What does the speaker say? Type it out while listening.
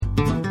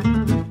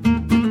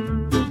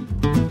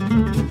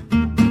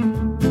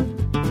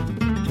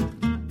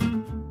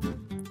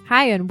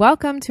Hi, and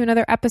welcome to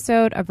another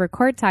episode of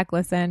Record Talk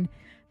Listen.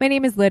 My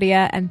name is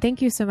Lydia, and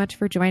thank you so much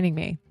for joining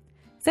me.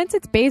 Since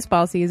it's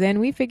baseball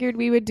season, we figured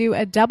we would do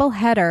a double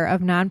header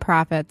of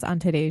nonprofits on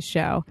today's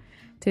show.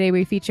 Today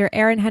we feature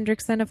Erin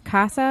Hendrickson of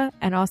CASA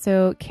and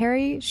also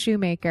Carrie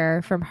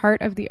Shoemaker from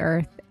Heart of the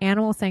Earth,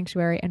 Animal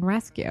Sanctuary and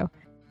Rescue.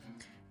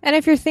 And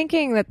if you're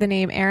thinking that the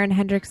name Erin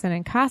Hendrickson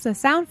and CASA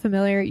sound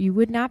familiar, you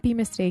would not be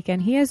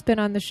mistaken. He has been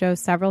on the show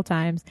several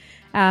times.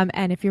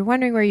 And if you're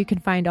wondering where you can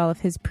find all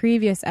of his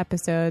previous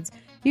episodes,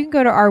 you can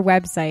go to our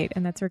website,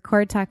 and that's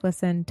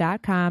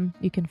recordtalklisten.com.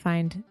 You can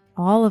find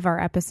all of our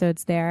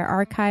episodes there,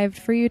 archived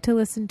for you to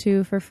listen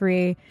to for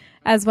free,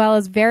 as well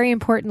as very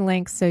important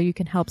links so you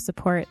can help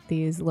support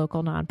these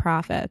local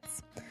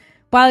nonprofits.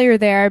 While you're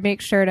there,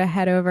 make sure to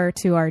head over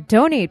to our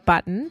donate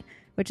button,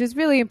 which is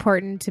really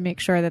important to make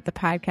sure that the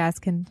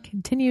podcast can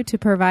continue to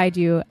provide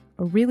you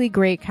really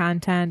great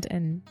content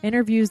and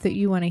interviews that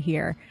you want to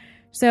hear.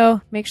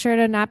 So make sure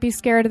to not be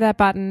scared of that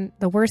button.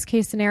 The worst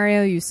case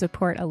scenario, you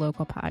support a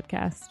local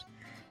podcast.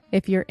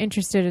 If you're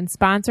interested in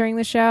sponsoring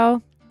the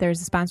show,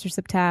 there's a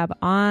sponsorship tab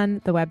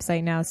on the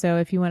website now. So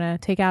if you want to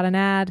take out an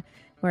ad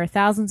where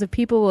thousands of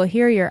people will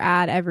hear your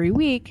ad every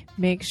week,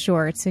 make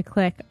sure to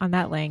click on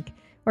that link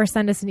or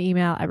send us an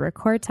email at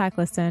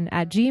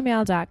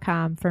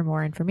recordtalklisten@gmail.com for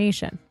more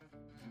information.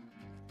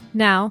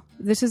 Now,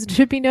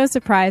 should be no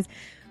surprise.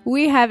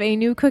 We have a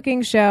new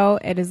cooking show.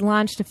 It is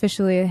launched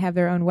officially. They have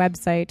their own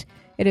website.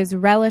 It is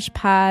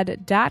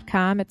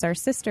relishpod.com. It's our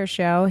sister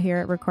show here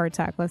at Record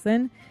Talk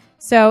Listen.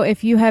 So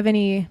if you have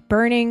any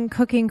burning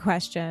cooking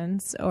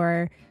questions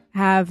or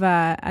have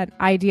an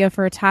idea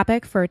for a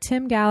topic for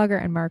Tim Gallagher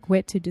and Mark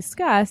Witt to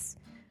discuss,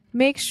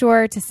 make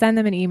sure to send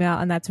them an email,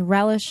 and that's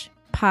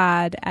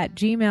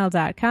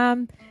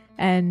relishpod@gmail.com.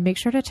 And make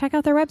sure to check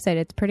out their website.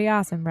 It's pretty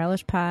awesome,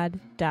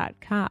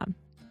 relishpod.com.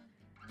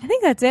 I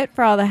think that's it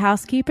for all the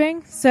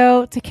housekeeping.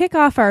 So to kick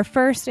off our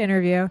first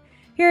interview,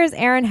 here is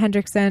Erin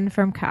Hendrickson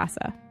from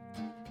CASA.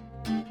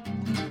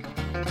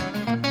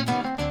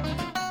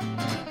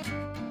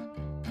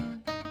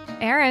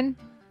 Erin,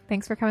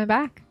 thanks for coming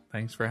back.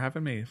 Thanks for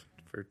having me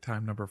for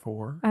time number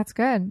 4. That's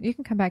good. You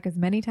can come back as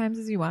many times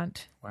as you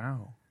want.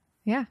 Wow.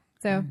 Yeah.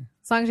 So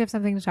as long as you have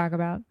something to talk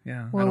about.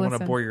 Yeah. We'll I don't listen.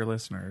 want to bore your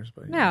listeners,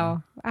 but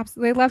no,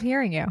 absolutely love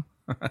hearing you.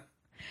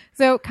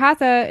 So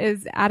CASA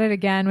is at it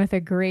again with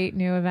a great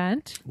new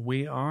event.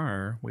 We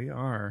are.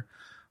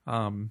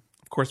 Of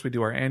course, we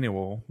do our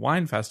annual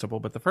wine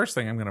festival, but the first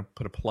thing I'm going to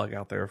put a plug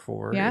out there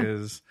for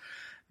is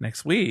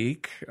next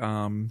week,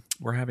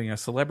 we're having a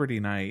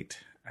celebrity night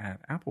at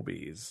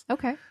Applebee's.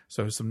 Okay.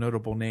 So some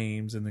notable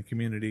names in the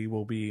community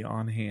will be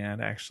on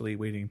hand, actually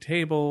waiting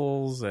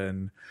tables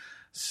and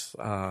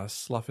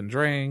sluffing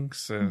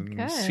drinks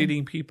and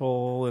seating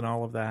people and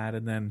all of that.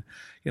 And then,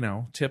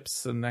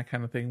 tips and that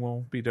kind of thing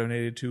will be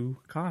donated to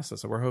CASA.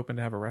 So we're hoping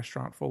to have a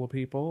restaurant full of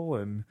people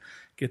and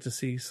get to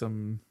see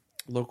some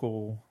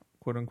local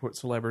quote unquote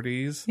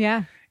celebrities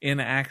in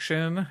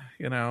action,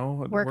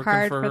 work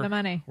hard for the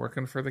money,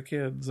 working for the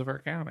kids of our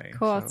county.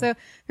 Cool. So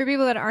for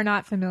people that are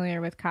not familiar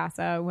with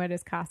CASA, what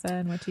is CASA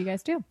and what do you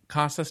guys do?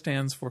 CASA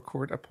stands for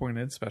Court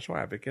Appointed Special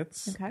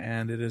Advocates. Okay.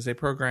 And it is a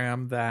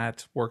program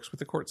that works with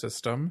the court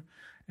system,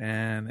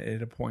 and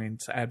it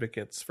appoints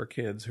advocates for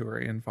kids who are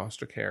in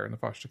foster care in the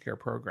foster care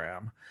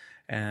program.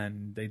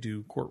 And they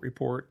do court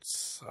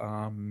reports.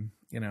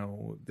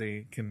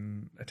 They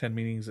can attend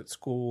meetings at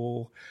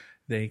school.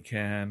 They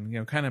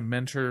can, kind of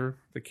mentor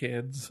the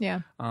kids. Yeah.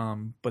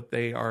 But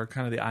they are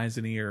kind of the eyes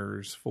and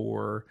ears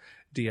for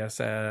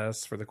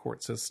DSS, for the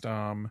court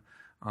system,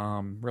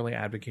 really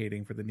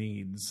advocating for the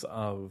needs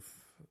of,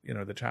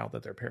 the child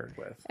that they're paired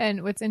with.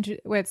 And what's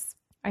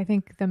I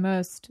think the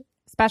most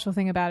special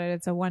thing about it,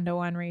 it's a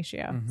 1-to-1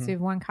 ratio. Mm-hmm. So you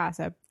have one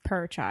CASA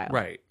per child.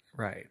 Right.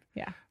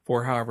 Yeah.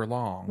 For however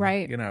long,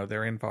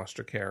 they're in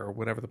foster care or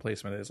whatever the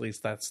placement is. At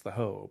least that's the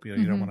hope. You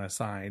don't want to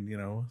assign,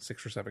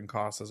 6 or 7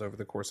 CASAs over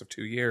the course of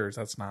 2 years.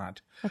 That's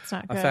not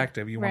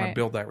effective. You want to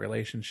build that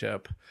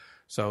relationship.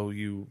 So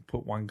you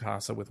put one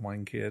CASA with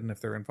one kid, and if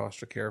they're in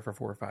foster care for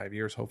 4 or 5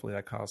 years, hopefully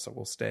that CASA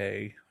will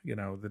stay,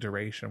 the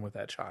duration with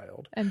that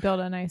child. And build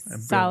a nice,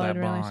 solid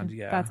relationship.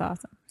 Yeah. That's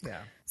awesome.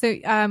 Yeah. So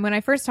when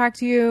I first talked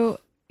to you,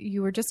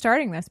 you were just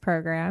starting this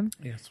program.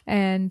 Yes.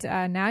 And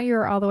now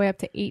you're all the way up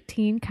to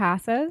 18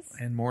 CASAs.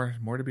 And more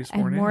to be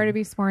sworn in. And more to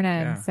be sworn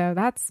in. Yeah. So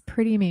that's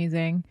pretty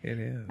amazing. It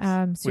is.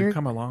 So we've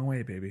come a long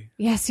way, baby.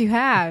 Yes, you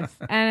have.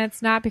 And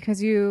it's not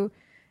because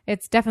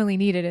it's definitely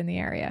needed in the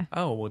area.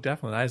 Oh, well,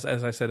 definitely.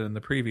 As I said in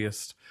the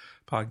previous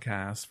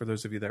podcast, for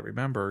those of you that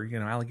remember,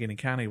 Allegheny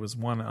County was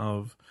one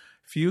of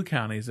few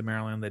counties in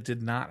Maryland that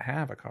did not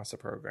have a CASA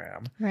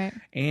program. Right.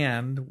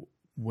 And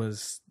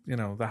was,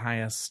 the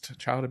highest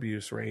child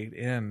abuse rate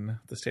in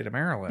the state of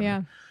Maryland.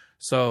 Yeah.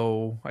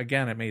 So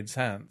again, it made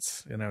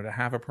sense, to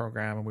have a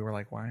program, and we were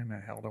like, why in the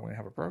hell don't we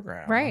have a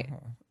program? Right.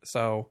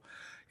 So,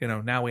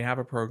 now we have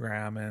a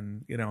program,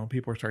 and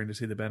people are starting to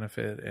see the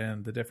benefit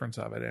and the difference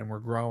of it, and we're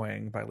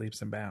growing by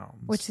leaps and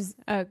bounds, which is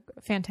a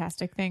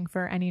fantastic thing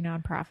for any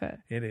nonprofit.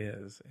 It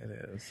is.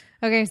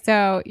 Okay,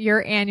 so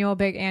your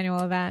big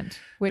annual event,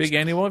 big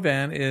annual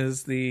event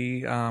is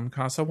the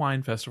CASA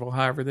Wine Festival.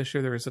 However, this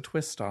year there is a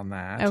twist on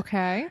that.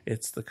 Okay,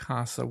 it's the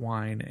CASA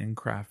Wine and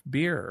Craft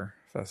Beer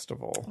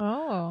Festival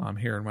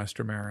here in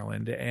Western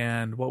Maryland.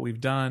 And what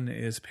we've done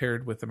is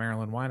paired with the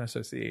Maryland Wine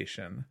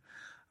Association,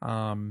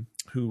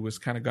 who was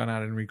kind of gone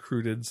out and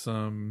recruited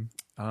some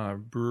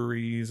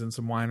breweries and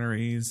some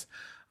wineries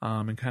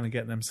and kind of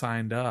getting them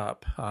signed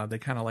up. They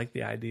kind of like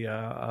the idea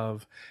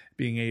of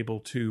being able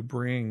to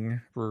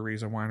bring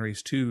breweries and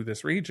wineries to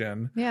this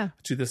region,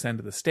 to this end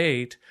of the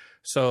state.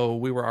 So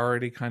we were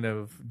already kind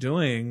of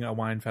doing a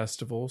wine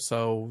festival,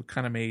 so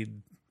kind of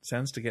made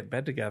sense to get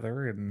bed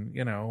together and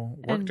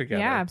work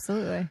together. Yeah,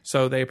 absolutely.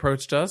 So they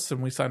approached us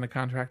and we signed a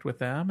contract with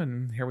them,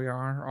 and here we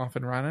are off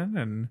and running,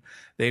 and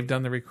they've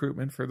done the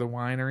recruitment for the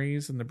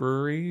wineries and the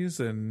breweries,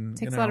 and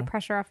takes a lot of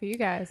pressure off of you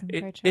guys.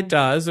 It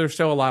does. There's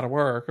still a lot of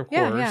work, of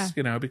course,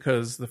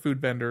 because the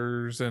food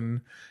vendors and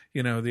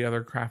the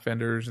other craft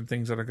vendors and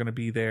things that are going to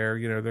be there,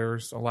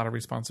 there's a lot of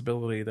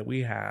responsibility that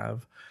we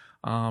have,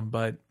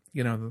 but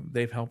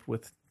they've helped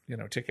with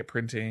ticket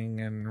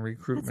printing and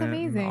recruitment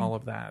and all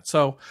of that.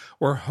 So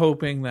we're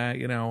hoping that,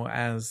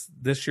 as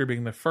this year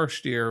being the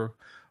first year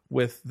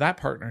with that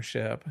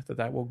partnership,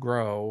 that will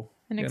grow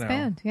and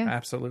expand. Yeah,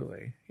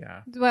 absolutely.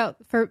 Yeah. Well,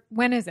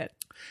 when is it?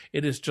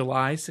 It is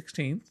July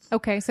 16th.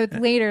 Okay. So it's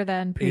later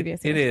than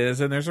previous years. It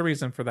is. And there's a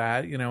reason for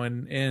that.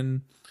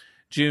 In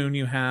June,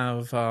 you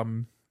have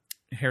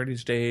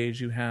Heritage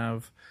Days, you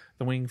have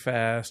the Wing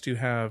Fest, you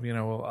have,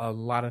 a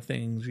lot of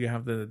things. You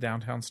have the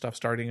downtown stuff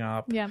starting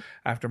up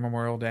after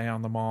Memorial Day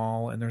on the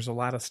mall, and there's a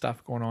lot of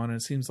stuff going on. And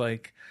it seems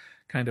like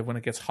kind of when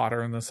it gets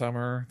hotter in the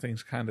summer,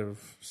 things kind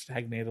of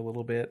stagnate a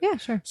little bit. Yeah,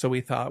 sure. So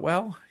we thought,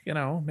 well,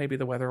 maybe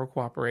the weather will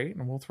cooperate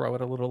and we'll throw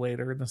it a little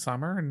later in the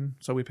summer. And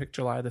so we picked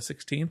July the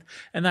 16th,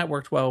 and that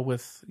worked well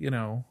with,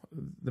 the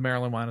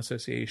Maryland Wine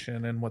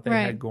Association and what they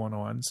had going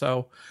on.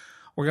 So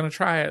we're going to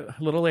try it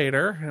a little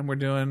later, and we're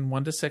doing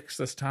 1 to 6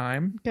 this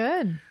time.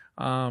 Good.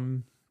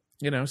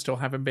 Still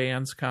having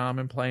bands come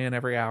and playing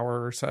every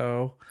hour or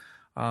so.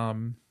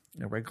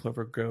 Red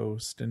Clover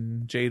Ghost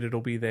and Jaded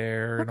will be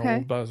there, and the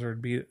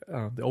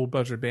Old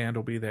Buzzard Band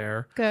will be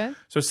there. Good.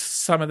 So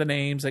some of the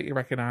names that you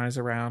recognize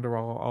around are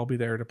all be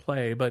there to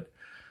play. But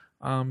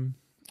I'm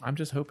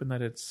just hoping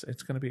that it's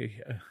going to be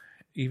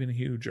even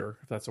huger,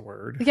 if that's a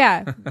word.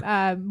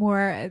 Yeah,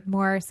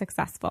 more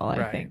successful.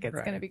 I think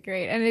it's going to be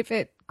great. And if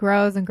it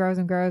grows and grows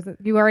and grows,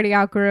 you already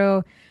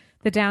outgrew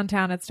the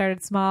downtown. It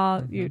started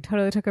small. You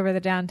totally took over the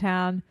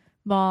downtown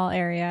mall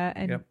area,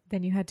 and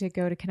then you had to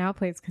go to Canal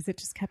Place because it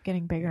just kept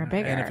getting bigger and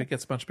bigger. And if it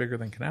gets much bigger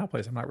than Canal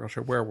Place, I'm not real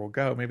sure where we'll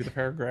go. Maybe the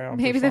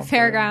fairgrounds. Maybe the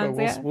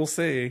fairgrounds. We'll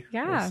see.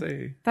 Yeah, we'll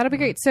see. That'll be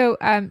great. So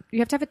you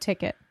have to have a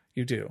ticket.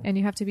 You do. And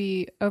you have to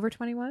be over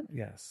 21?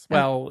 Yes.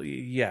 Well,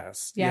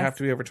 yes. You have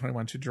to be over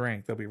 21 to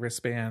drink. There'll be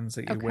wristbands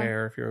that you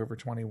wear if you're over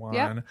 21.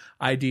 Yep.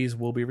 IDs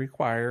will be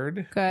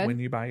required when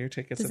you buy your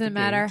tickets. Doesn't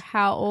matter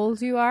how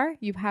old you are.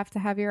 You have to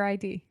have your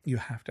ID. You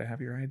have to have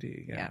your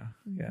ID. Yeah.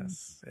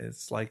 Yes.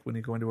 It's like when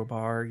you go into a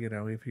bar,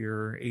 if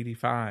you're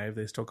 85,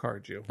 they still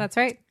card you. That's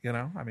right.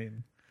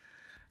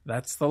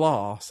 That's the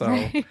law.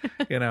 So,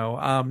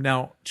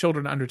 now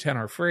children under 10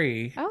 are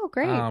free. Oh,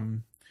 great.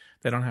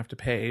 They don't have to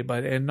pay,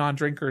 and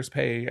non-drinkers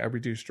pay a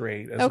reduced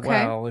rate as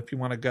well. If you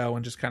want to go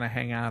and just kind of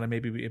hang out, and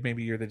maybe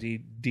you're the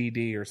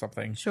DD or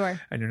something,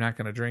 sure, and you're not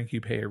going to drink, you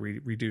pay a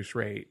reduced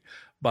rate.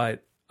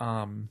 But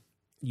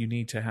you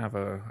need to have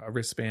a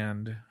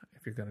wristband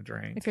if you're going to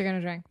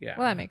drink. Yeah.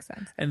 Well, that makes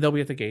sense. And they'll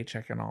be at the gate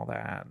checking all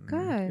that. And,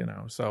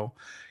 good. So,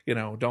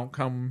 don't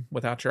come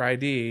without your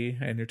ID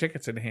and your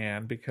tickets in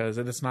hand, because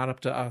it is not up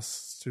to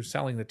us who's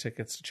selling the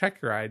tickets to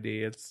check your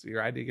ID. It's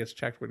your ID gets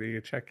checked when you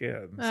check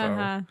in.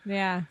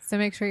 Yeah. So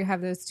make sure you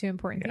have those two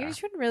important things. You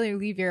shouldn't really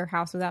leave your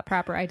house without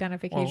proper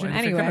identification anyway.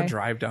 If you're going to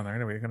drive down there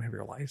anyway, you're going to have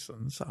your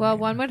license.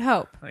 One would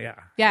hope. Yeah.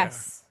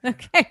 Yes. Yeah.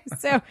 Okay.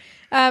 So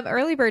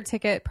early bird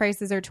ticket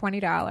prices are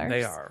 $20.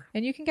 They are.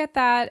 And you can get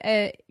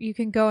that. You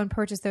can go and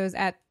purchase those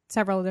at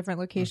several different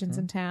locations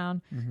in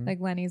town, like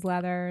Lenny's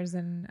Leathers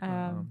and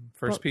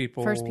First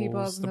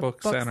People's, the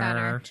Book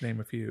Center, to name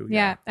a few.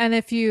 Yeah. And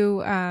if you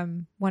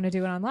want to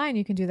do it online,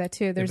 you can do that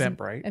too. There's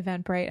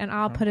Eventbrite. And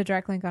I'll put a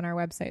direct link on our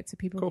website so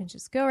people can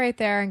just go right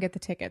there and get the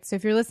tickets. So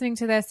if you're listening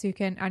to this, you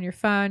can, on your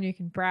phone, you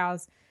can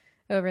browse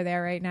over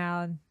there right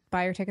now and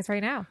buy your tickets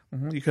right now.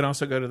 You can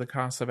also go to the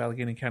CASA of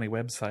Allegheny County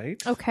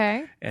website.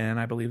 Okay. And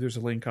I believe there's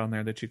a link on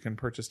there that you can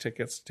purchase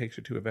tickets. It takes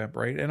you to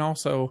Eventbrite. And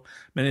also,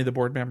 many of the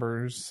board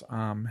members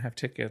have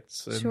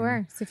tickets. And,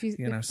 sure. So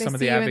if some of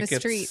the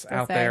advocates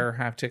out there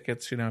have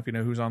tickets. If you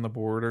know who's on the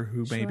board or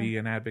who may be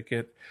an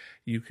advocate,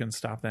 you can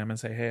stop them and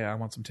say, hey, I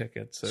want some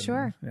tickets. And,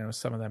 sure.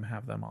 Some of them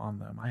have them on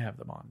them. I have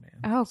them on me.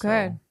 Oh,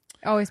 good.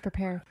 Always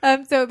prepared.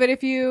 But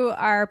if you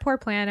are a poor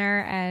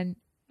planner and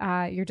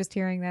you're just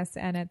hearing this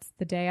and it's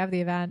the day of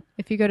the event,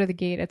 if you go to the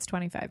gate, it's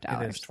 $25.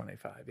 It is $25.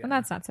 Yeah. And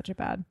that's not such a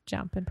bad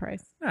jump in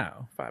price.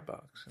 No,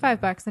 $5.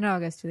 $5, and it all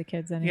goes to the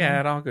kids anyway. Yeah,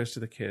 it all goes to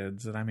the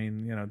kids. And I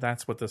mean,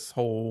 that's what this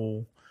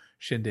whole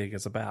shindig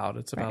is about.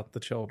 It's about the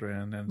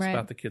children, and it's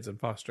about the kids in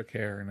foster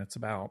care, and it's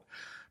about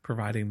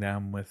providing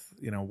them with,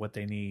 what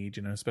they need,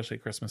 especially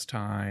Christmas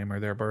time or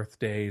their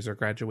birthdays or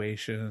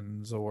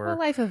graduations or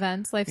life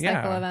events, life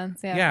cycle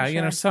events. Yeah.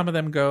 Sure. Some of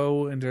them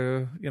go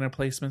into,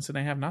 placements and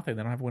they have nothing.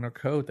 They don't have a winter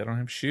coat. They don't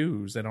have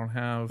shoes. They don't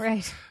have,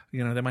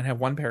 they might have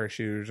one pair of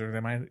shoes, or they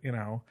might,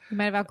 You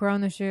might have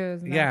outgrown the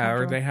shoes.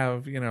 Or they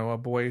have, a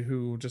boy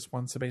who just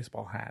wants a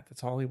baseball hat.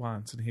 That's all he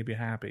wants, and he'd be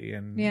happy.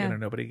 And,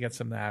 nobody gets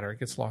him that, or it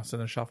gets lost in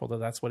the shuffle that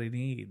that's what he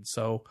needs.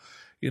 So,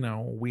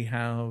 we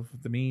have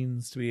the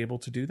means to be able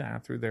to do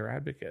that through their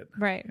advocate.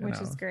 Right,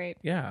 which is great.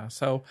 Yeah,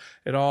 so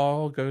it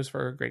all goes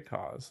for a great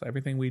cause.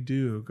 Everything we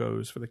do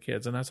goes for the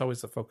kids, and that's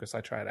always the focus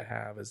I try to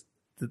have is,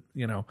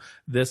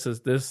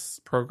 this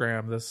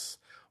program, this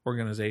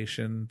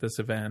organization, this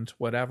event,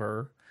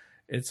 whatever,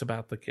 it's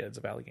about the kids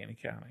of Allegheny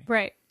County.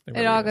 Right.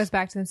 It all goes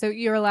back to them. So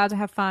you're allowed to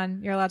have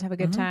fun. You're allowed to have a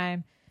good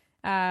time.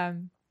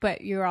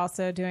 But you're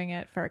also doing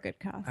it for a good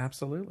cause.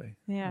 Absolutely.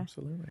 Yeah.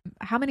 Absolutely.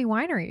 How many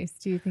wineries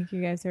do you think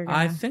you guys are going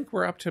to? I think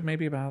we're up to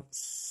maybe about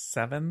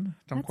 7.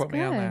 Don't quote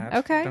me on that.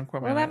 Okay. Don't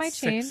quote me on that. That might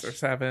change. 6 or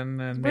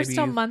 7. And we're maybe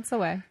still months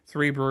away.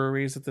 3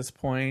 breweries at this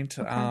point.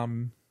 Okay.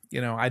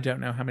 I don't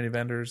know how many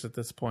vendors at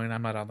this point.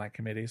 I'm not on that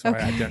committee, so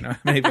I don't know how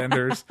many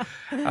vendors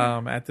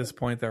at this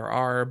point there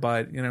are.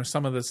 But,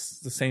 some of the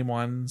same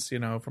ones,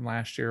 from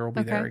last year will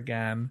be there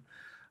again.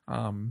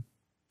 So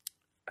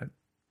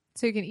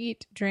you can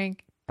eat,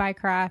 drink, buy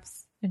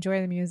crafts,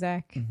 enjoy the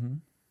music,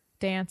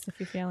 dance if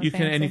you feel fancy.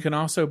 And you can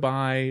also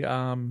buy,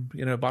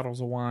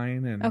 bottles of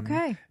wine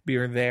and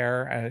beer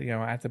there,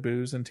 at the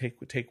booze, and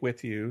take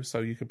with you.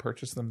 So you can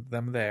purchase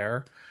them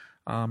there.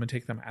 And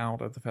take them out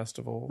of the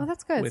festival. Well,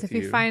 that's good. So if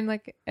you find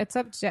it's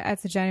a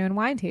genuine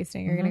wine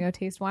tasting, you're going to go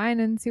taste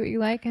wine and see what you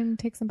like and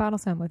take some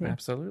bottles home with you.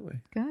 Absolutely.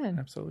 Good.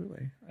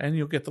 Absolutely. And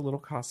you'll get the little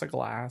CASA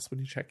glass when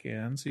you check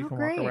in, so you can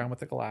walk around with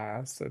the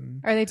glass.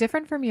 And are they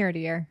different from year to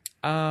year?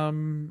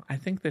 I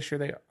think this year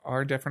they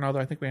are different, although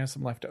I think we have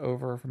some left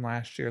over from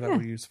last year that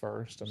we'll use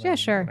first. And then,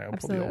 sure.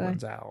 Pull the old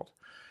ones out.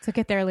 So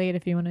get there late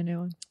if you want a new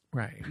one.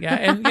 Right. Yeah.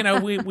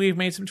 And, we've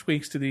made some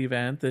tweaks to the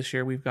event. This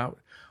year we've got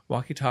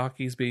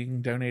walkie-talkies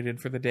being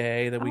donated for the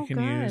day that we can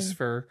use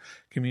for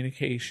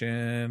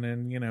communication.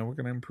 And, we're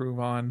going to improve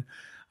on,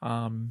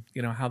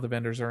 how the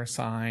vendors are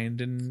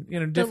assigned and,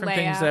 different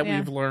things that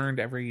we've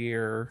learned every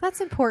year. That's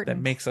important.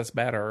 That makes us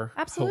better.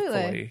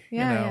 Absolutely.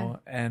 Hopefully,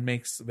 and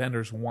makes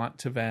vendors want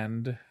to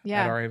vend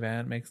at our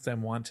event, makes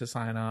them want to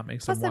sign up,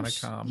 makes them want to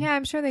come. Yeah,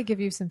 I'm sure they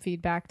give you some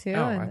feedback too.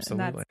 Oh,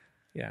 absolutely.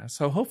 Yeah,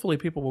 so hopefully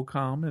people will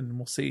come and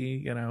we'll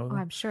see,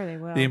 I'm sure they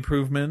will. The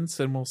improvements,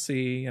 and we'll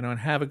see, and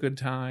have a good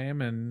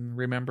time, and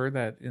remember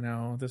that,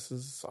 this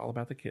is all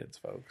about the kids,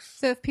 folks.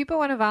 So if people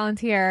want to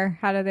volunteer,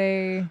 how do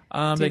they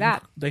do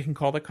that? They can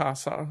call the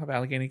CASA of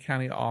Allegheny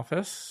County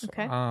office.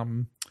 Okay.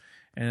 And,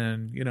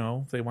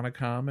 if they want to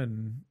come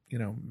and,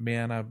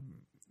 man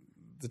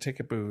the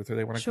ticket booth, or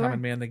they want to come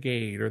and man the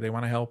gate, or they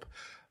want to help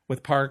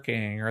with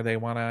parking, or they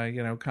want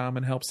to, come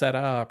and help set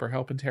up or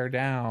help and tear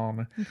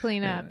down and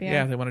clean up.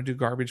 Yeah. They want to do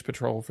garbage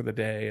patrol for the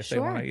day. If they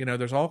want to,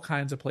 there's all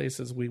kinds of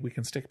places we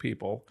can stick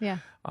people. Yeah.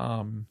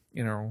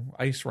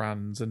 Ice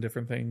runs and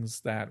different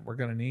things that we're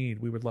going to need.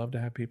 We would love to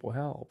have people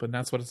help. And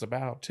that's what it's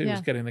about too,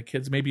 is getting the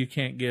kids. Maybe you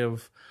can't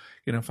give,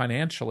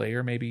 financially,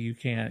 or maybe you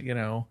can't, you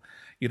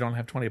don't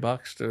have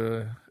 $20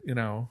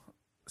 to,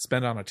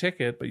 spend on a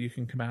ticket, but you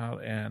can come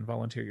out and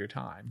volunteer your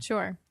time.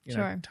 Sure.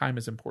 Time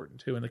is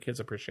important too, and the kids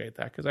appreciate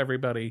that because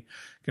everybody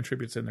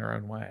contributes in their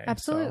own way.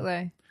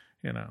 Absolutely.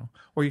 So,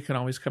 or you can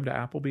always come to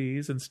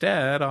Applebee's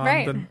instead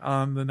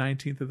on the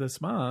 19th of this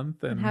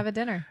month and have a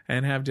dinner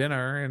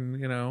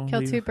and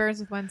kill 2 birds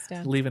with one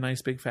stone. Leave a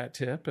nice big fat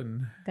tip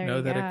and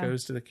know that it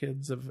goes to the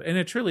kids and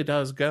it truly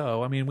does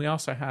go. I mean, we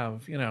also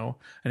have, an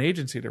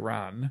agency to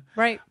run.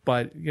 Right.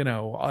 But,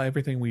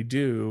 everything we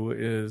do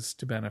is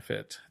to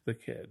benefit the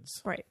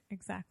kids. Right.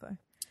 Exactly.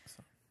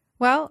 So.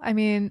 Well, I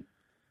mean,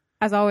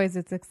 as always,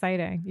 it's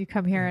exciting. You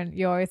come here and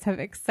you always have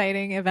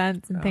exciting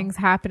events and things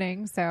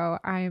happening. So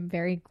I am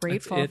very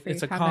grateful for you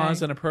It's a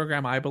cause and a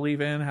program I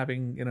believe in.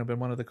 Having, been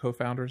one of the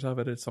co-founders of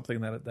it, it's something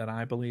that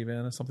I believe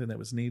in. It's something that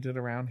was needed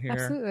around here.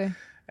 Absolutely.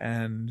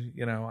 And,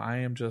 I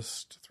am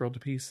just thrilled to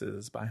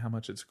pieces by how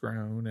much it's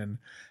grown. And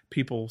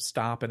people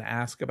stop and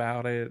ask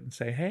about it and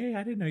say, hey,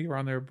 I didn't know you were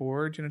on their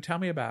board. Tell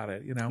me about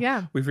it.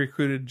 Yeah. We've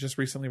just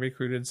recently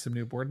recruited some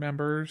new board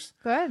members.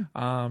 Good.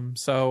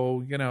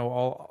 So,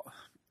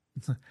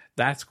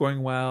 that's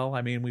going well.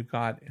 I mean, we've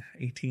got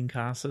 18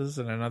 CASAs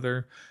and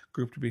another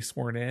group to be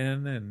sworn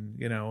in, and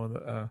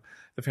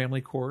the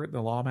family court,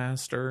 the law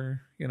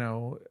master,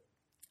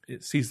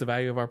 it sees the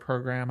value of our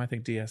program. I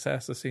think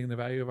DSS is seeing the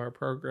value of our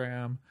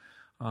program,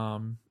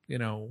 and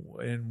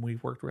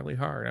we've worked really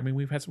hard. I mean,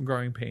 we've had some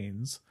growing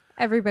pains.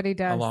 Everybody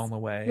does along the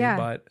way, yeah.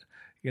 But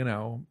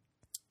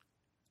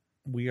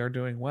we are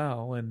doing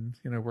well, and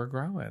we're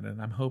growing,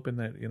 and I'm hoping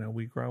that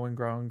we grow and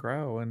grow and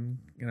grow, and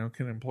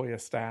can employ a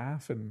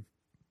staff. And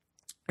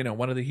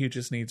one of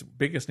the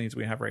biggest needs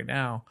we have right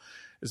now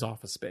is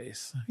office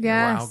space.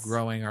 Yes. We're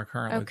outgrowing our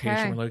current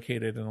location. We're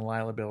located in the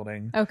Lila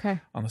building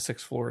on the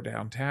 6th floor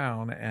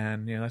downtown,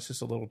 and that's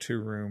just a little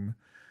 2-room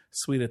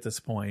suite at this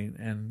point.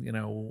 And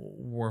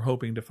we're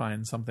hoping to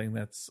find something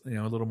that's a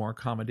little more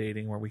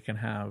accommodating, where we can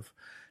have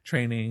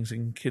trainings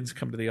and kids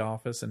come to the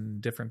office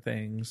and different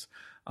things,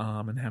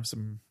 and have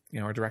some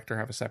our director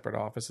have a separate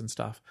office and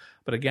stuff.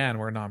 But again,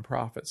 we're a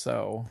nonprofit,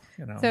 so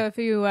So if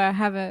you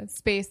have a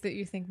space that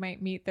you think might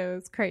meet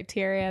those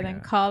criteria, then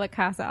call the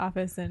CASA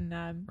office, and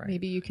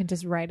maybe you can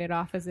just write it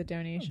off as a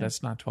donation.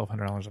 That's not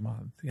 $1,200 a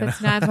month.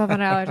 That's not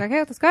 $1,200. Okay,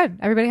 that's good.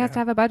 Everybody has to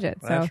have a budget.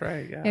 So that's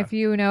right. Yeah. If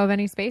you know of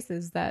any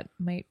spaces that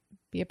might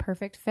be a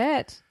perfect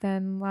fit,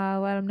 then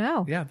let them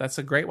know. Yeah, that's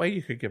a great way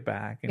you could give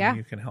back, and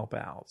you can help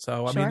out.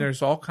 So, I mean,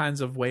 there's all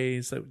kinds of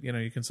ways that,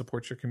 you can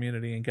support your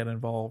community and get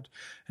involved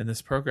in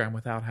this program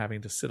without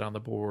having to sit on the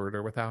board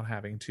or without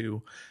having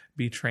to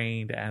be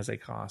trained as a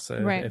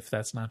CASA if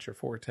that's not your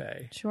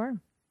forte. Sure.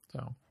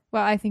 So,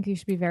 well, I think you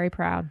should be very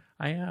proud.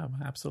 I am.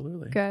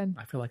 Absolutely. Good.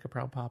 I feel like a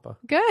proud papa.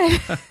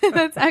 Good.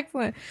 That's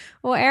excellent.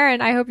 Well,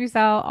 Aaron, I hope you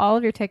sell all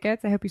of your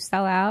tickets. I hope you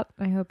sell out.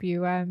 I hope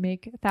you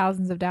make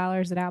thousands of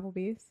dollars at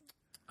Applebee's.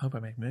 I hope I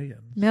make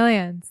millions.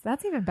 Millions.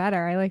 That's even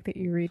better. I like that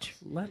you reach.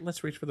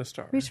 Let's reach for the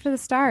stars. Reach for the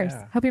stars.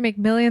 Yeah. Hope you make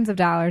millions of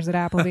dollars at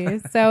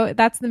Applebee's. So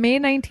that's the May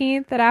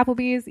 19th at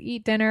Applebee's.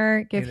 Eat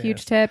dinner, give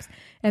huge tips.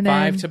 And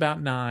then 5 to about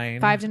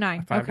 9. 5 to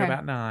 9. 5 to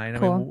about 9.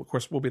 Cool. I mean, of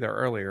course, we'll be there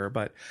earlier.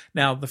 But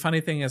now the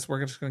funny thing is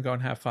we're just going to go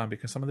and have fun,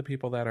 because some of the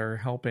people that are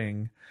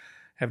helping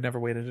have never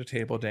waited a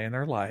table a day in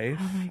their life,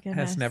 oh my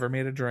goodness, has never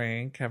made a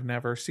drink, have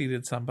never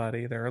seated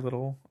somebody. They're a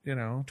little,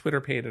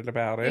 Twitter-pated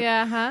about it.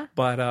 Yeah, huh?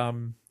 But,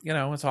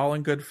 it's all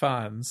in good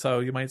fun. So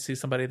you might see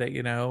somebody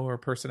that or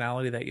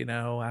personality that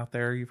out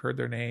there. You've heard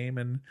their name,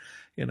 and,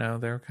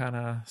 they're kind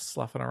of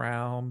sloughing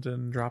around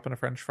and dropping a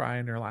French fry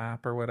in your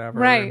lap or whatever.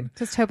 Right. And,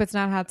 just hope it's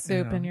not hot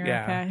soup and you're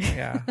okay.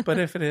 Yeah. But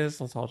if it is,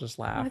 let's all just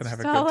laugh and have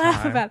a good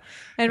laugh time. about it.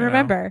 And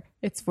remember,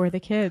 it's for the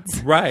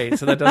kids. Right.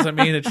 So that doesn't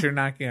mean that you're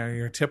not,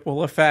 your tip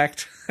will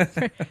affect.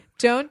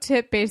 Don't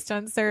tip based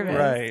on service.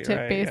 Right.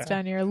 Tip based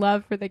on your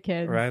love for the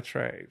kids. That's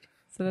right.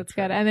 So that's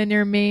good. Right. And then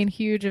your main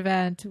huge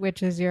event,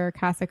 which is your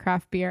Casa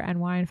Craft Beer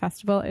and Wine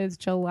Festival, is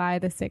July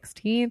the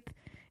 16th,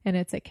 and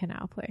it's at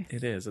Canal Place.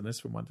 It is, and it's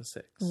from 1 to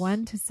 6.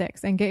 1 to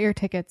 6. And get your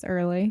tickets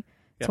early.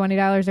 Yep.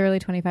 $20 early,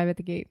 $25 at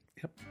the gate.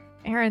 Yep.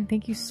 Aaron,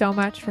 thank you so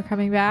much for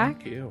coming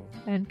back. Thank you.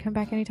 And come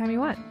back anytime you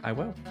want. I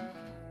will.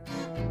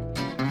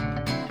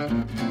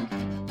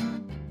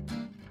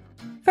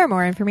 For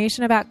more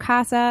information about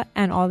CASA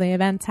and all the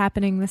events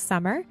happening this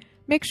summer,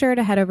 make sure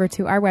to head over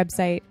to our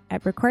website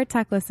at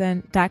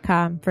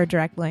recordtalklisten.com for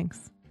direct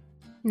links.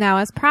 Now,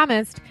 as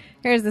promised,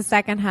 here's the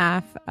second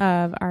half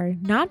of our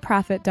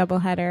nonprofit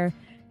doubleheader.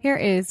 Here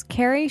is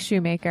Carrie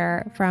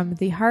Shoemaker from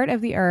the Heart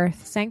of the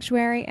Earth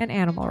Sanctuary and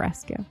Animal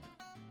Rescue.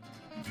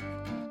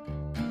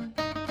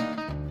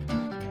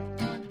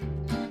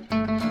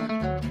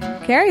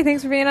 Carrie,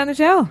 thanks for being on the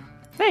show.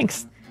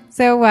 Thanks.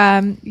 So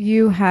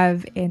you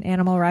have an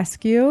animal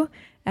rescue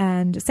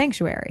and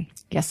sanctuary.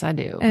 Yes, I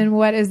do. And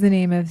what is the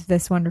name of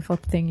this wonderful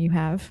thing you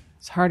have?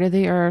 It's Heart of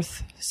the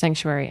Earth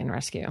Sanctuary and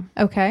Rescue.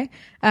 Okay.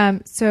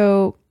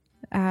 So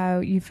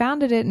you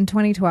founded it in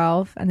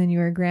 2012, and then you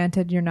were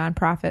granted your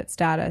nonprofit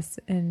status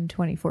in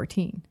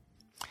 2014.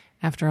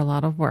 After a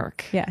lot of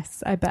work.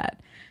 Yes, I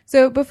bet.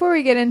 So before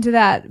we get into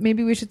that,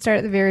 maybe we should start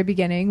at the very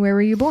beginning. Where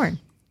were you born?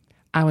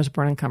 I was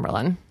born in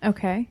Cumberland.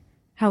 Okay.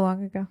 How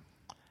long ago?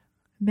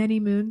 Many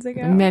moons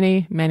ago?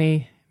 Many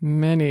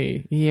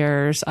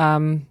years.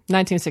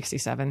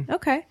 1967.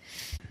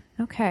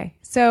 Okay.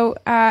 So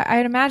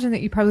I'd imagine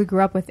that you probably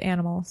grew up with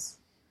animals.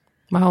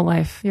 My whole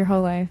life. Your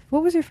whole life.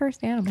 What was your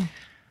first animal?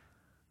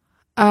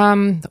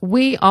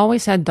 We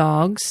always had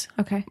dogs.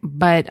 Okay.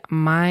 But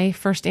my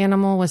first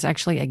animal was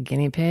actually a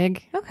guinea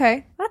pig.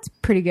 Okay. That's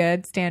pretty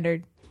good.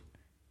 Standard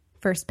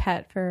first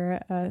pet for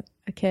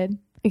a kid.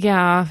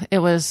 Yeah. It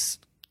was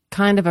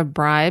kind of a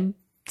bribe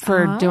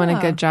for doing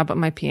a good job at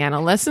my piano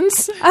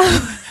lessons.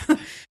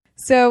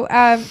 So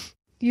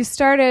you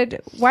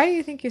started, why do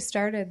you think you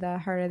started the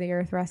Heart of the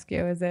Earth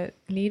Rescue? Is it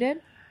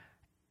needed?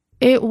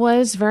 It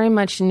was very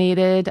much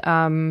needed.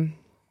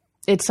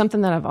 It's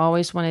something that I've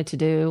always wanted to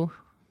do.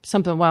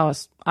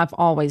 I've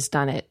always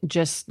done it,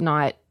 just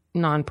not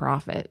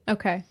nonprofit.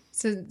 Okay.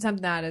 So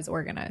something that is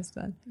organized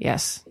then.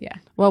 Yes. Yeah.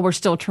 Well, we're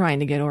still trying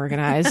to get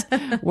organized.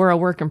 We're a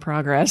work in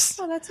progress.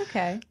 Oh, that's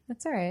okay.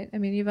 That's all right. I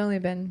mean, you've only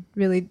been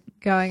really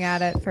going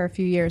at it for a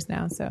few years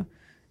now. So,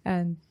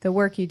 and the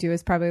work you do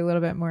is probably a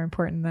little bit more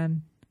important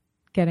than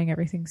getting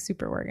everything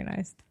super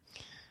organized.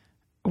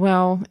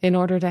 Well, in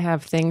order to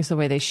have things the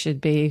way they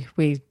should be,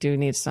 we do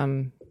need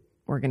some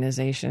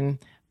organization.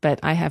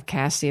 But I have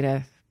Cassie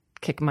to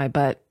kick my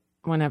butt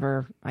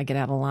whenever I get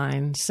out of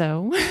line.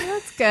 So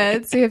that's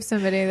good. So you have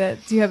somebody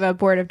do you have a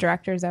board of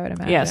directors, I would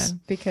imagine? Yes.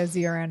 Because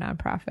you're a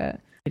nonprofit.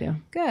 We do.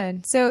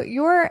 Good. So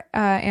your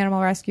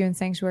animal rescue and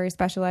sanctuary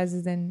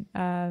specializes in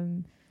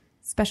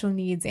special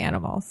needs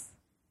animals.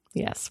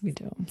 Yes, we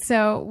do.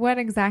 So what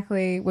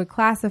exactly would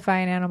classify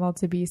an animal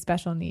to be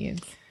special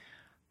needs?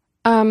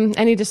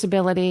 Any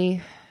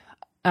disability,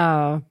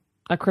 a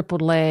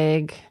crippled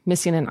leg,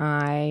 missing an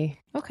eye,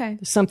 Okay.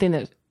 something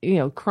that,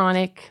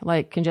 chronic,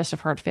 like congestive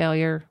heart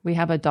failure. We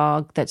have a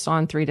dog that's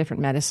on 3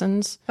 different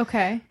medicines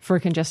Okay. for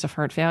congestive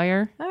heart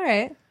failure. All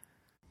right.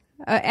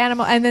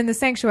 Animal, and then the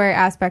sanctuary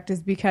aspect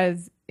is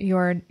because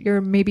you're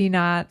maybe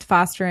not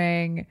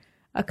fostering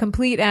a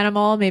complete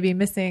animal, maybe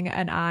missing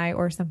an eye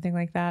or something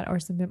like that, or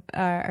something,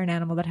 or an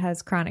animal that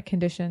has chronic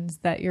conditions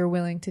that you're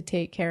willing to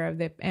take care of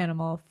the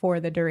animal for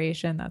the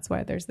duration. That's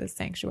why there's this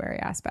sanctuary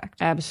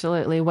aspect.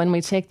 Absolutely. When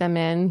we take them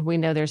in, we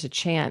know there's a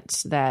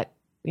chance that,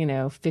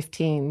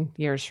 15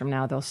 years from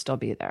now, they'll still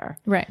be there.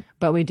 Right.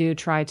 But we do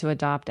try to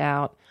adopt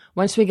out.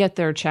 Once we get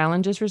their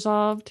challenges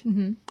resolved,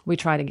 we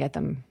try to get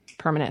them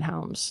permanent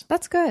homes.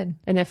 That's good.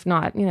 And if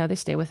not, they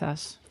stay with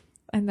us.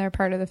 And they're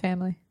part of the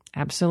family.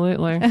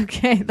 Absolutely.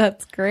 Okay,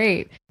 that's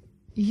great.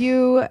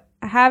 You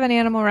have an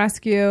animal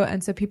rescue,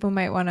 and so people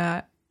might want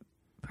to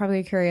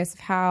probably curious of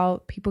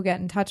how people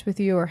get in touch with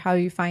you or how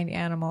you find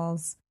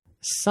animals.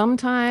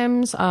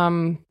 Sometimes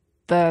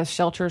the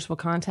shelters will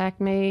contact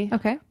me.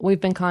 Okay.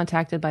 We've been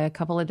contacted by a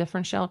couple of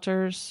different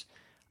shelters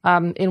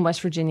in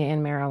West Virginia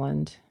and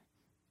Maryland.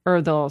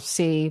 Or they'll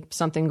see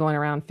something going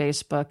around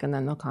Facebook and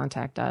then they'll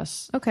contact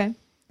us. Okay.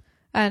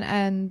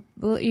 And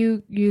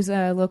you use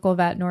a local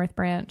vet, North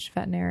Branch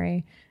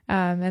Veterinary,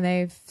 and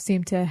they've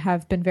seemed to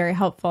have been very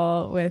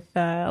helpful with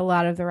a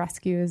lot of the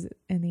rescues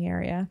in the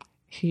area.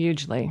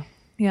 Hugely.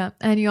 Yeah.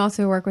 And you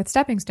also work with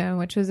Stepping Stone,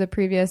 which was a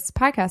previous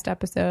podcast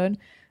episode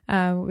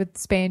with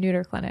spay and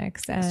neuter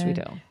clinics and Yes, we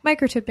do.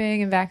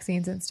 microchipping and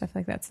vaccines and stuff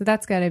like that. So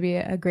that's got to be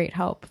a great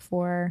help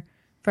for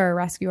a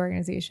rescue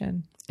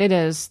organization. It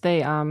is.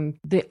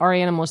 Our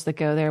animals that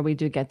go there, we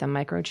do get them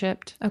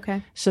microchipped.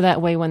 Okay. So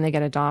that way when they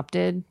get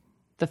adopted,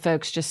 the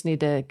folks just need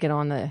to get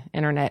on the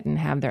internet and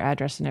have their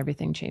address and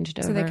everything changed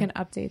over. So they can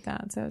update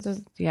that. So it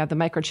does. Yeah, the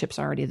microchip's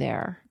already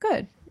there.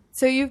 Good.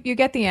 So you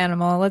get the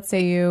animal. Let's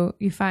say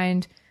you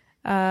find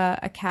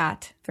a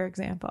cat, for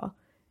example,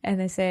 and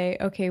they say,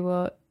 okay,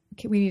 well,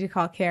 we need to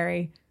call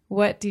Carrie.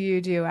 What do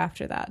you do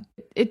after that?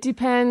 It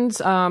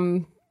depends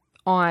on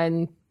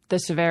the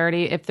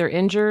severity. If they're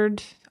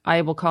injured,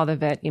 I will call the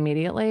vet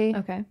immediately.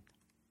 Okay.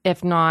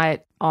 If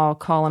not, I'll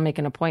call and make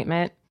an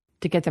appointment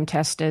to get them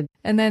tested.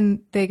 And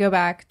then they go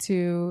back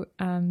to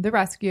the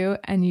rescue,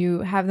 and you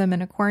have them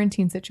in a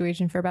quarantine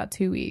situation for about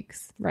 2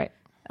 weeks. Right.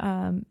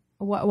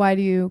 Why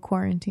do you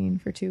quarantine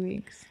for 2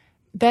 weeks?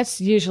 That's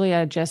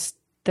usually just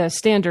the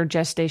standard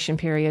gestation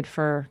period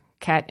for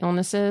cat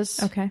illnesses.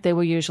 Okay. They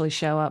will usually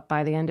show up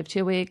by the end of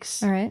 2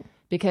 weeks. All right.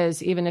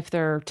 Because even if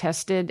they're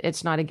tested,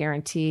 it's not a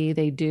guarantee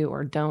they do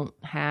or don't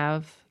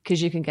have,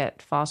 because you can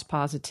get false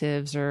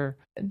positives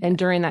and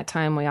during that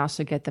time, we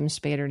also get them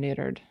spayed or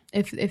neutered.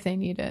 If they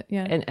need it,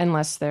 yeah. And,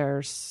 unless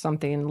there's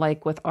something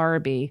like with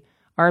Arby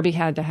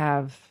had to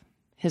have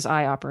his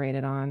eye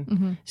operated on.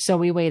 Mm-hmm. So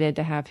we waited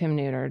to have him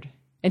neutered.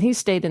 And he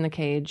stayed in the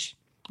cage.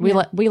 We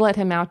let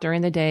him out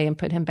during the day and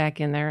put him back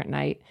in there at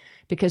night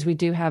because we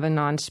do have a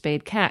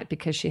non-spayed cat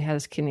because she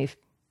has kidney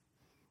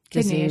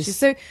disease. Issues.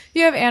 So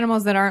you have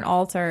animals that aren't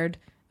altered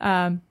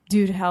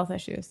due to health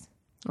issues.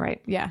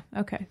 Right. Yeah.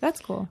 Okay. That's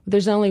cool.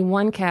 There's only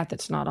one cat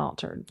that's not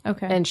altered.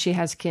 Okay. And she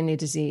has kidney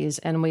disease,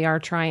 and we are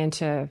trying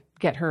to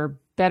get her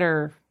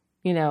better,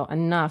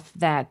 enough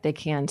that they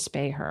can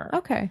spay her.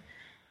 Okay.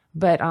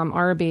 But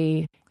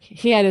Arby,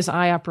 he had his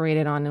eye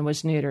operated on and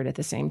was neutered at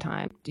the same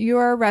time.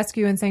 Your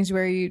rescue and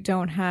sanctuary, you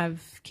don't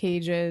have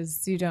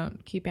cages. You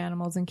don't keep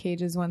animals in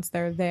cages once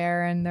they're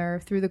there and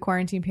they're through the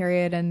quarantine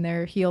period and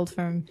they're healed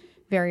from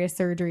various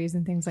surgeries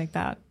and things like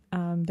that.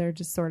 They're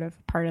just sort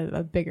of part of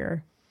a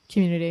bigger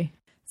community.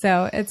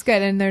 So it's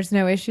good. And there's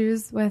no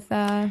issues with...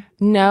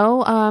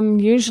 No,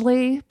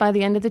 usually by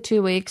the end of the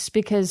 2 weeks,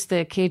 because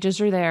the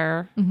cages are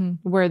there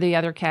where the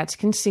other cats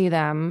can see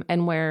them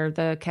and where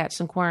the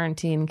cats in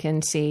quarantine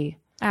can see.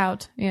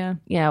 Out, yeah.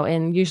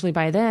 And usually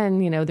by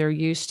then, they're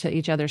used to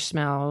each other's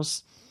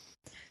smells.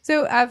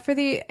 So for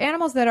the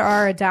animals that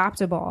are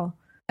adoptable,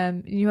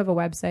 you have a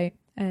website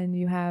and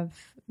you have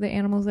the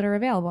animals that are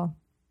available.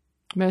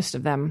 Most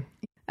of them.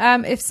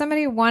 If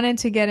somebody wanted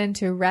to get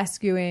into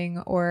rescuing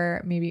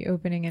or maybe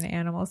opening an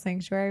animal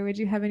sanctuary, would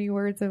you have any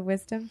words of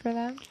wisdom for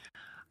them?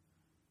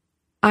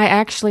 I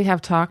actually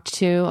have talked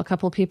to a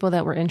couple of people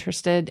that were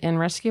interested in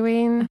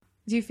rescuing.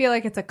 Do you feel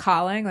like it's a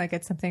calling? Like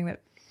it's something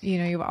that,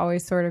 you've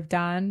always sort of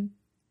done?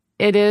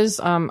 It is.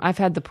 I've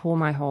had the pool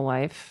my whole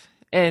life.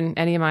 And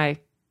any of my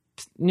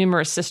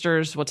numerous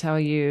sisters will tell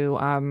you,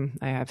 I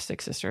have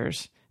 6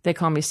 sisters. They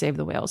call me Save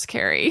the Whales,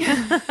 Carrie.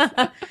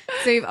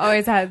 So you've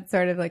always had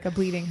sort of like a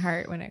bleeding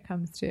heart when it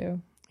comes to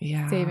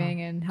Yeah.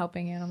 saving and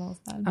helping animals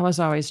then. I was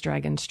always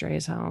dragging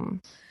strays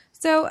home.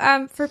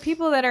 So for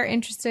people that are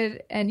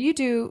interested, and you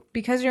do,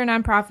 because you're a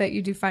nonprofit,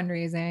 you do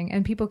fundraising,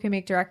 and people can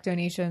make direct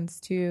donations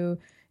to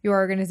your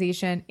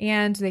organization,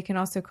 and they can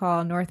also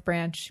call North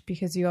Branch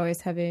because you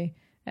always have a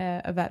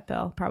a vet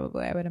bill,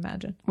 probably, I would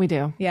imagine. We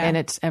do. Yeah. And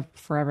it's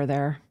forever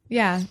there.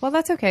 Yeah. Well,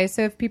 that's okay.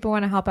 So if people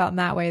want to help out in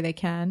that way, they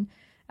can.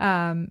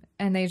 And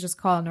they just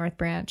call North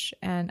Branch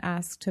and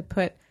ask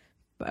to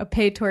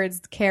pay towards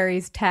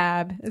Carrie's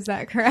tab. Is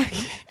that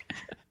correct?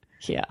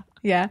 Yeah.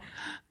 Yeah.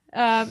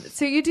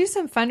 So you do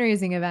some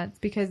fundraising events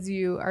because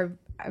you are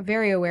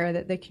very aware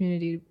that the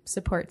community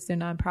supports the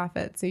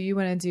nonprofit. So you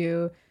want to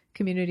do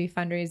community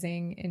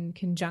fundraising in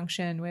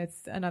conjunction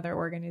with another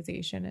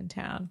organization in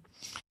town.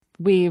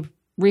 We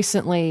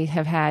recently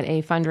have had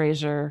a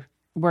fundraiser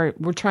where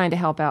we're trying to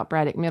help out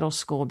Braddock Middle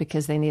School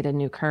because they need a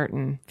new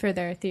curtain. For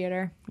their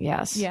theater.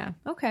 Yes. Yeah.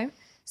 Okay.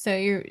 So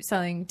you're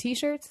selling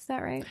T-shirts, is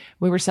that right?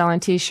 We were selling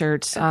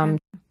T-shirts. Okay.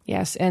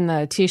 Yes. And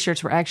the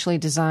T-shirts were actually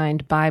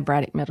designed by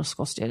Braddock Middle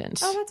School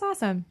students. Oh, that's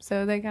awesome.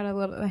 So they got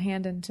a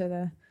hand into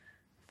the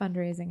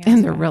fundraising aspect.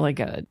 And they're really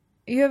good.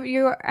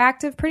 You're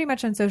active pretty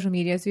much on social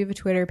media. So you have a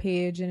Twitter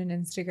page and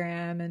an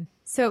Instagram.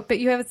 But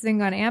you have a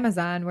thing on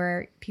Amazon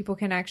where people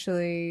can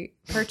actually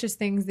purchase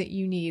things that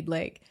you need,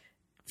 like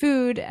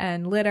food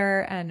and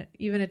litter and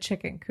even a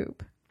chicken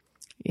coop.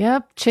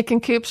 Yep. Chicken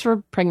coops for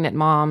pregnant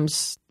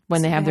moms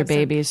when they have their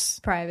babies.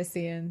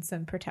 Privacy and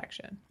some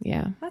protection.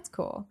 Yeah. That's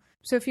cool.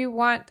 So if you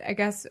want, I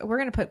guess we're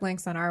going to put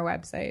links on our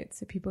website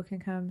so people can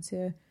come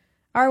to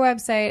our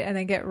website and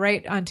then get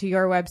right onto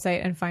your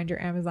website and find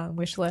your Amazon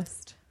wish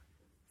list.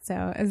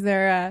 So is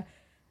there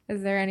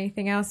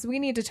anything else? We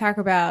need to talk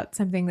about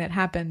something that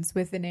happens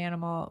with an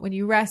animal when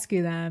you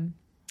rescue them.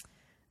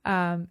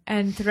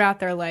 And throughout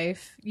their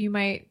life, you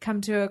might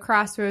come to a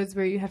crossroads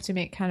where you have to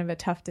make kind of a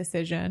tough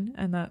decision.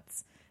 And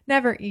that's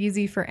never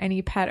easy for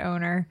any pet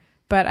owner.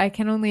 But I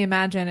can only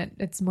imagine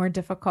it's more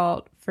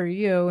difficult for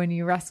you when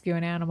you rescue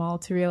an animal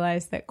to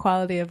realize that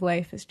quality of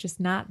life is just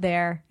not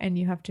there and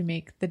you have to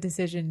make the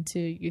decision to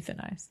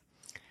euthanize.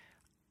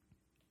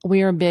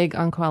 We are big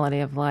on quality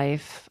of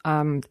life.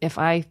 If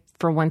I,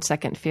 for 1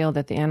 second, feel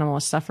that the animal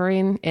is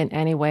suffering in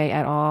any way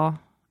at all,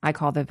 I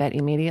call the vet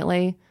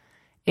immediately.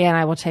 And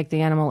I will take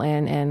the animal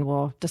in and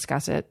we'll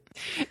discuss it.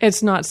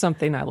 It's not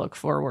something I look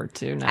forward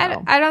to,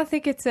 no. I don't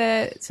think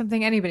it's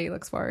something anybody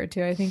looks forward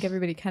to. I think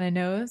everybody kind of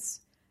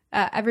knows.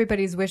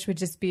 Everybody's wish would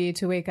just be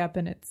to wake up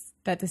and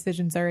that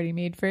decision's already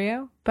made for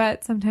you.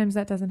 But sometimes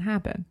that doesn't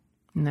happen.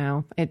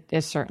 No,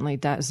 it certainly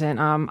doesn't.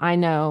 I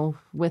know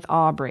with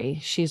Aubrey,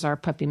 she's our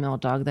puppy mill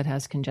dog that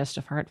has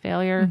congestive heart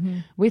failure. Mm-hmm.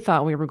 We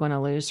thought we were going to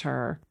lose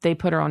her. They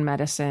put her on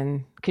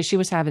medicine because she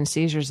was having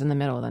seizures in the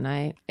middle of the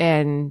night.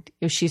 And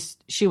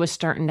she was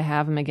starting to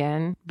have them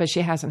again, but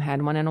she hasn't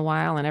had one in a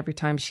while. And every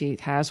time she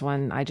has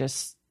one, I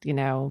just,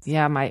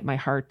 my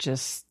heart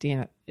just,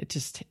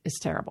 it's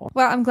terrible.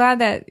 Well, I'm glad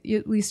that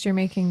at least you're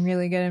making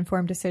really good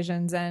informed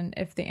decisions. And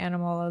if the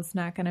animal is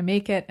not going to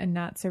make it and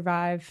not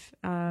survive,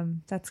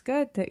 that's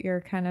good that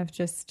you're kind of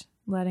just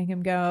letting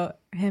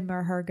him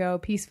or her go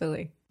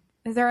peacefully.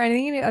 Is there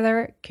any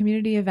other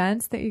community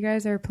events that you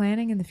guys are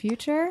planning in the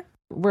future?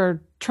 We're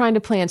trying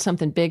to plan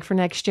something big for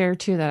next year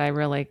too that I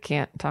really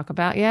can't talk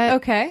about yet.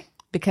 Okay.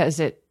 Because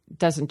it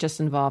doesn't just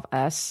involve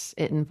us.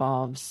 It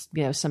involves,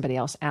 somebody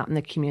else out in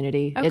the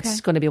community. Okay. It's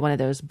going to be one of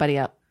those buddy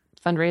up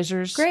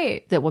fundraisers.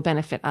 Great. That will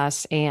benefit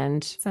us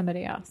and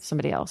somebody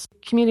else.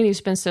 Community's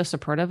been so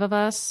supportive of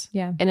us.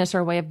 Yeah. And it's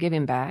our way of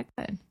giving back.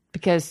 Good.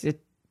 Because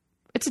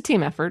it's a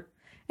team effort.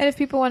 And if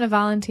people want to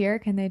volunteer,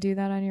 can they do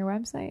that on your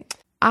website?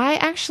 I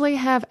actually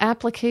have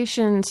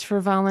applications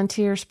for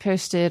volunteers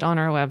posted on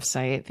our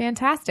website.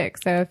 Fantastic.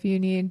 So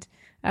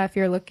if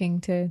you're looking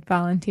to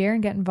volunteer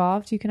and get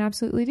involved, you can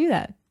absolutely do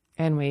that.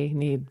 And we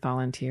need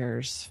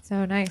volunteers.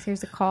 So nice.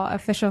 Here's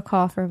official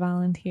call for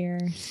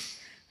volunteers.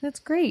 That's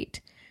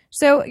great.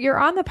 So you're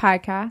on the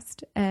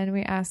podcast and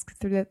we ask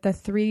the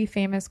 3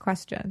 famous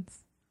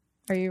questions.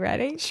 Are you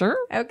ready? Sure.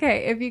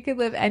 Okay. If you could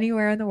live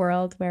anywhere in the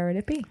world, where would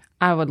it be?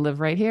 I would live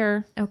right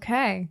here.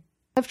 Okay.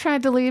 I've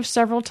tried to leave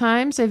several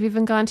times. I've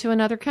even gone to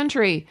another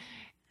country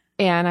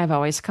and I've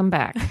always come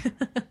back.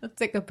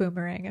 It's like a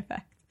boomerang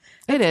effect.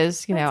 It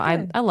is.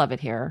 I love it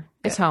here.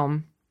 Good. It's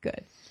home.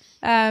 Good.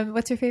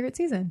 What's your favorite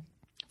season?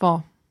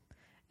 Fall.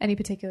 Any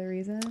particular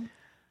reason?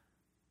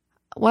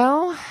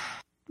 Well,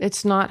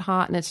 it's not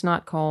hot and it's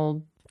not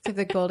cold. So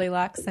the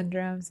Goldilocks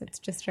syndromes, it's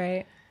just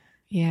right.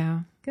 Yeah.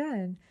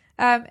 Good.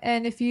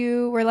 And if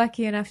you were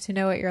lucky enough to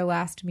know what your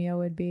last meal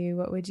would be,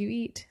 what would you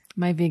eat?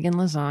 My vegan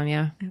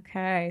lasagna.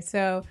 Okay.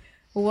 So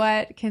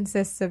what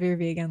consists of your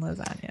vegan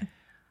lasagna?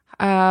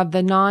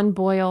 The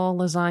non-boil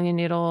lasagna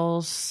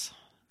noodles,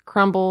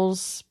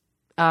 crumbles.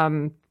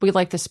 We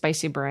like the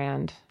spicy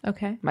brand.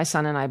 Okay. My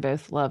son and I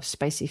both love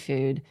spicy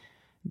food.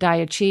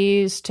 Daya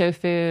cheese,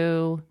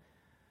 tofu,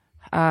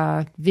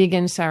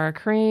 vegan sour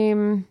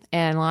cream,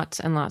 and lots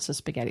of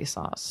spaghetti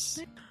sauce.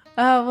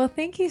 Oh, well,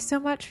 thank you so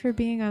much for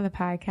being on the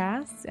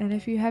podcast. And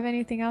if you have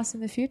anything else in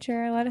the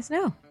future, let us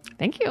know.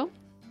 Thank you.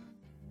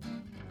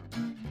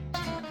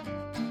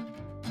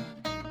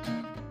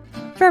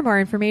 For more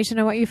information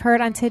on what you've heard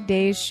on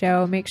today's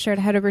show, make sure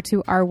to head over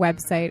to our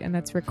website, and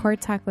that's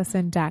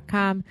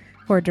recordtalklisten.com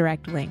for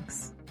direct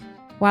links.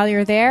 While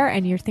you're there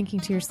and you're thinking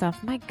to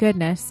yourself, my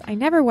goodness, I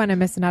never want to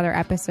miss another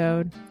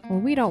episode. Well,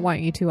 we don't want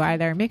you to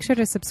either. Make sure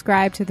to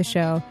subscribe to the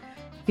show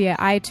via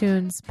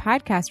iTunes,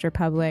 Podcast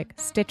Republic,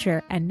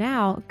 Stitcher, and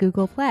now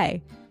Google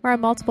Play. We're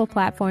on multiple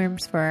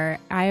platforms for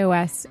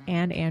iOS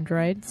and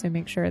Android, so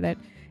make sure that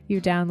you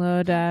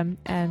download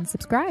and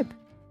subscribe.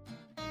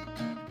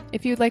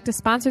 If you'd like to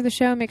sponsor the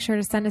show, make sure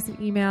to send us an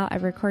email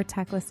at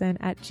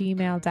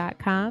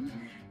recordtechlisten@gmail.com,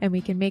 and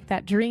we can make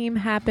that dream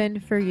happen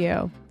for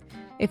you.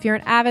 If you're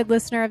an avid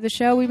listener of the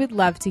show, we would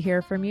love to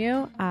hear from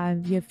you.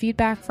 Do you have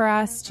feedback for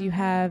us? Do you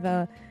have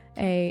a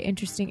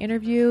interesting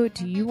interview?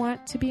 Do you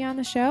want to be on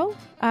the show?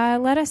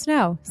 Let us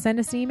know. Send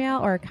us an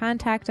email or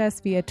contact us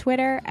via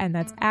Twitter, and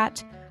that's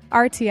at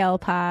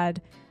RTLPod.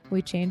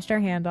 We changed our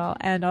handle.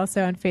 And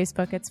also on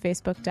Facebook, it's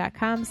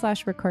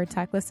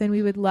facebook.com/recordtechlisten.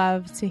 We would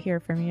love to hear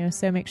from you,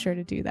 so make sure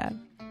to do that.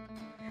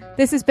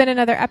 This has been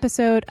another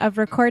episode of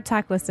Record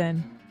Talk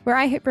Listen, where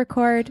I hit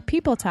record,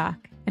 people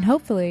talk, and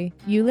hopefully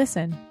you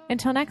listen.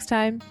 Until next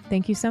time,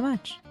 thank you so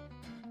much.